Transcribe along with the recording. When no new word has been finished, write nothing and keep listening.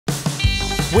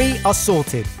We are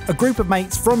Sorted, a group of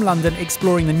mates from London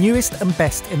exploring the newest and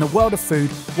best in the world of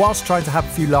food whilst trying to have a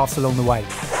few laughs along the way.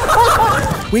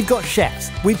 We've got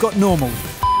chefs, we've got normals,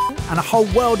 and a whole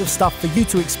world of stuff for you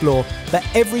to explore, but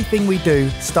everything we do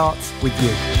starts with you.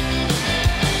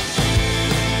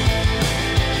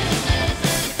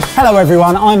 Hello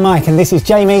everyone, I'm Mike and this is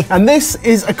Jamie. And this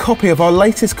is a copy of our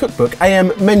latest cookbook,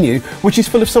 AM Menu, which is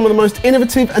full of some of the most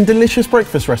innovative and delicious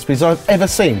breakfast recipes I've ever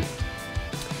seen.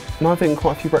 And I've eaten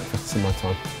quite a few breakfasts in my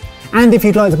time. And if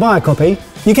you'd like to buy a copy,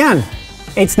 you can.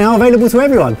 It's now available to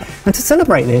everyone. And to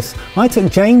celebrate this, I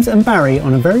took James and Barry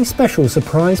on a very special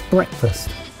surprise breakfast.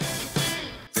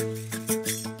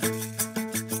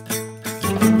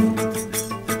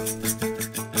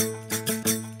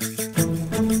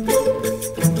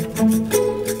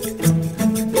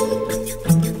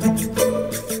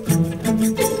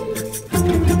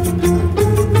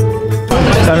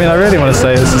 I mean, I really want to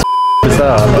say this is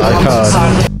bizarre, but I can't.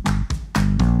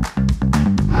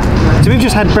 So we've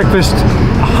just had breakfast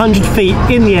 100 feet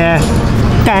in the air,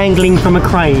 dangling from a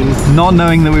crane. Not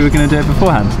knowing that we were going to do it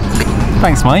beforehand.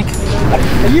 Thanks, Mike.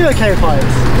 Are you okay with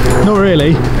heights? Not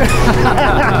really.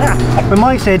 When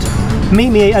Mike said, meet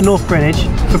me at North Greenwich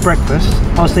for breakfast,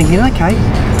 I was thinking, okay,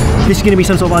 this is going to be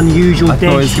some sort of unusual dish. I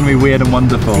thought it was going to be weird and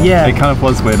wonderful. Yeah. It kind of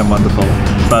was weird and wonderful,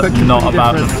 but not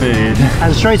about the food.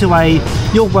 And straight away,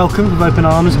 you're welcome with open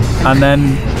arms. And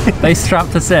then they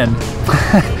strapped us in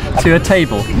to a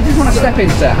table. You just want to step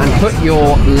into it and put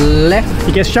your left...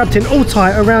 You get strapped in all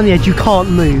tight around the edge, you can't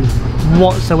move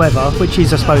whatsoever, which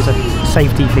is, I suppose, a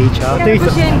safety feature.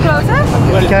 Push in closer.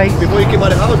 Okay. Before you get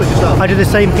out of the house, what you start? I do the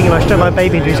same thing if I strap my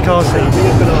baby into his car seat.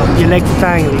 Your legs are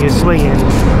dangling, you're swinging,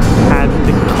 and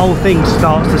the whole thing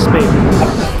starts to spin.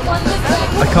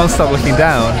 I can't stop looking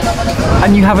down.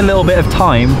 And you have a little bit of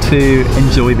time to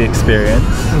enjoy the experience.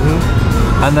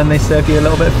 And then they serve you a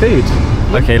little bit of food.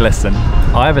 Okay, listen,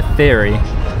 I have a theory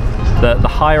that the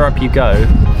higher up you go,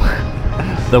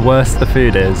 the worse the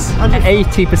food is.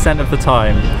 80% of the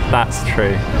time, that's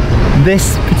true.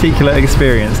 This particular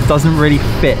experience doesn't really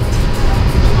fit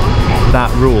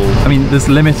that rule. I mean, there's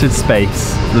limited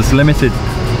space, there's limited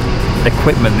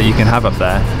equipment that you can have up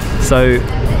there. So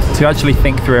to actually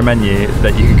think through a menu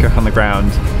that you can cook on the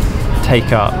ground,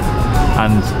 take up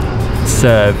and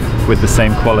serve with the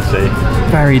same quality,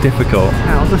 very difficult.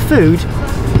 Now, the food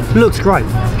looks great.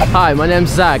 Hi, my name's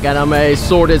Zach and I'm a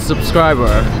Sorted subscriber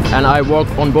and I work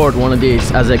on board one of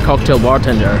these as a cocktail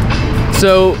bartender.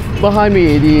 So behind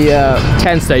me, the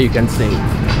tents that you can see,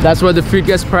 that's where the food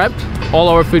gets prepped. All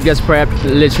our food gets prepped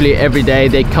literally every day.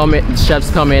 They come in,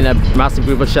 chefs come in, a massive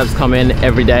group of chefs come in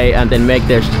every day and then make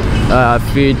their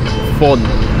food for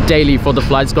daily for the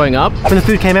flights going up. When the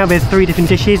food came out, there's 3 different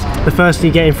dishes. The first thing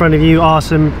you get in front of you are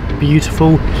some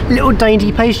beautiful little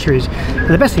dainty pastries. And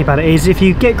the best thing about it is if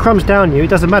you get crumbs down you, it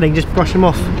doesn't matter, you can just brush them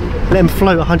off, let them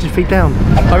float 100 feet down.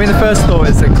 I mean, the first thought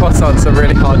is that croissants are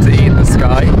really hard to eat in the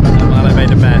sky, and I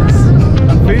made a mess.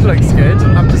 Food looks good.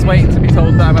 I'm just waiting to be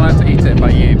told that I'm allowed to eat it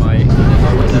by you, Mike.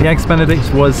 The Eggs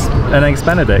Benedict was an Eggs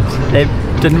Benedict. It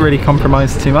didn't really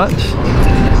compromise too much.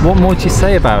 What more do you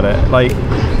say about it? Like,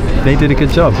 they did a good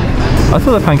job. I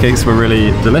thought the pancakes were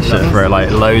really delicious, for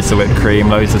like loads of whipped cream,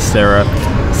 loads of syrup,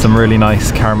 some really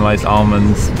nice caramelized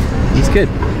almonds. It was good.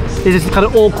 It's just kind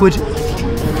of awkward.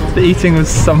 The eating was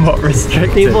somewhat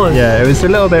restricted. It was? Yeah, it was a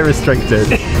little bit restricted.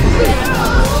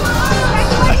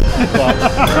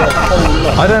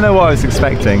 I don't know what I was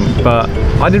expecting, but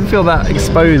I didn't feel that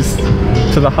exposed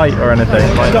to the height or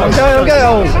anything. Like,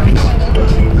 Go!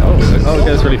 Oh, it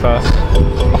goes really far.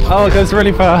 Oh, it goes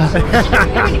really far.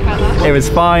 It was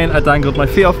fine. I dangled my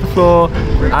feet off the floor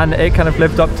and it kind of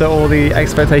lived up to all the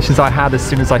expectations I had as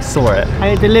soon as I saw it. And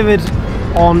it delivered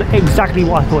on exactly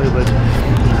what I thought it would.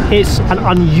 It's an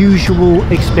unusual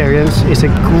experience. It's a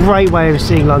great way of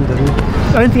seeing London.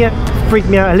 The only thing that freaked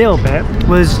me out a little bit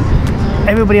was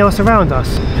everybody else around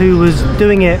us who was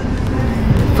doing it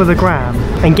for the gram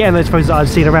and getting those photos that I'd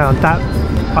seen around. That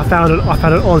I found an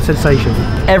odd sensation.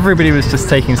 Everybody was just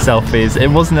taking selfies. It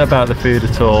wasn't about the food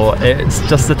at all. It's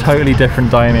just a totally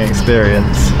different dining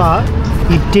experience. But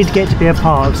you did get to be a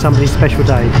part of somebody's special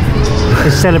day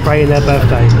and celebrating their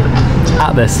birthday.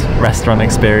 At this restaurant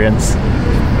experience,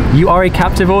 you are a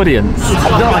captive audience.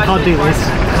 No, I can't do this.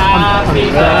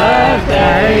 Happy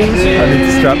birthday I need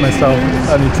to strap myself.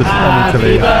 I need to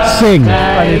leave. Sing!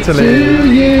 I need to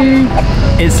leave.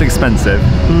 It's expensive.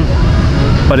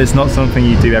 But it's not something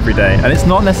you do every day, and it's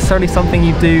not necessarily something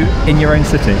you do in your own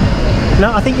city.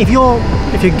 No, I think if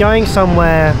you're going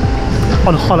somewhere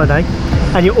on holiday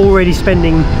and you're already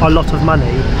spending a lot of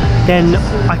money, then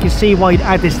I can see why you'd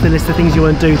add this to the list of things you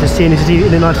want to do to see in a city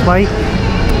in a nice way.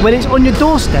 when it's on your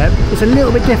doorstep, it's a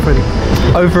little bit different.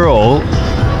 Overall,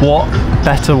 what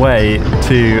better way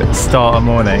to start a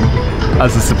morning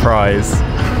as a surprise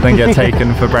than get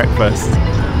taken for breakfast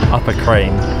up a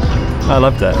crane? I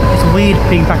loved it. It's weird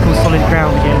being back on solid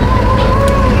ground again.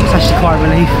 It's actually quite a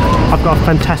relief. I've got a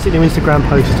fantastic new Instagram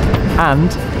post.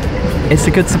 And it's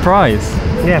a good surprise.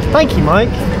 Yeah, thank you, Mike.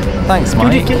 Thanks, Can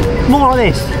we Mike. just get more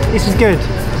like this? This is good.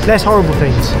 Less horrible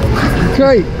things.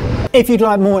 Great. If you'd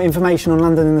like more information on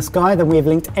London in the Sky, then we have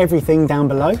linked everything down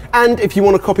below. And if you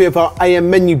want a copy of our AM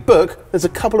Menu book, there's a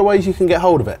couple of ways you can get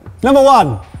hold of it. Number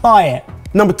 1, buy it.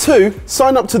 Number 2,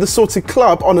 sign up to the Sorted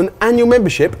Club on an annual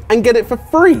membership and get it for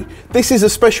free. This is a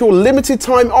special limited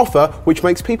time offer which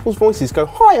makes people's voices go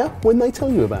higher when they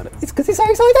tell you about it. It's because it's so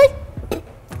exciting.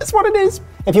 That's what it is.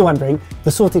 If you're wondering,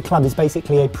 the Sorted Club is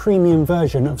basically a premium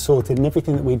version of Sorted and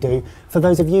everything that we do for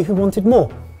those of you who wanted more.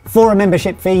 For a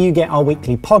membership fee, you get our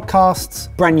weekly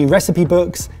podcasts, brand new recipe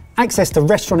books, access to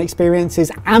restaurant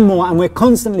experiences and more, and we're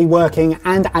constantly working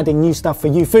and adding new stuff for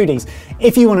you foodies.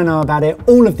 If you want to know about it,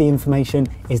 all of the information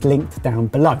is linked down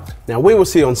below. Now we will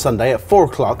see you on Sunday at 4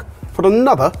 o'clock for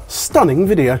another stunning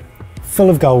video. Full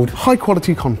of gold. High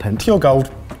quality content. Pure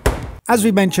gold. As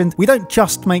we mentioned, we don't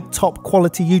just make top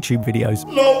quality YouTube videos.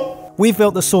 No. We've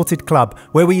built the Sorted Club,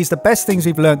 where we use the best things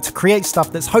we've learnt to create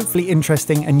stuff that's hopefully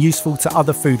interesting and useful to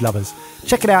other food lovers.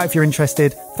 Check it out if you're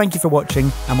interested. Thank you for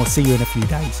watching, and we'll see you in a few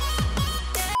days.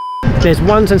 There's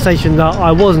one sensation that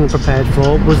I wasn't prepared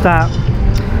for, was that,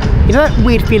 you know that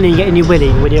weird feeling you get in your willy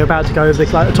when you're about to go over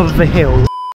the top of a hill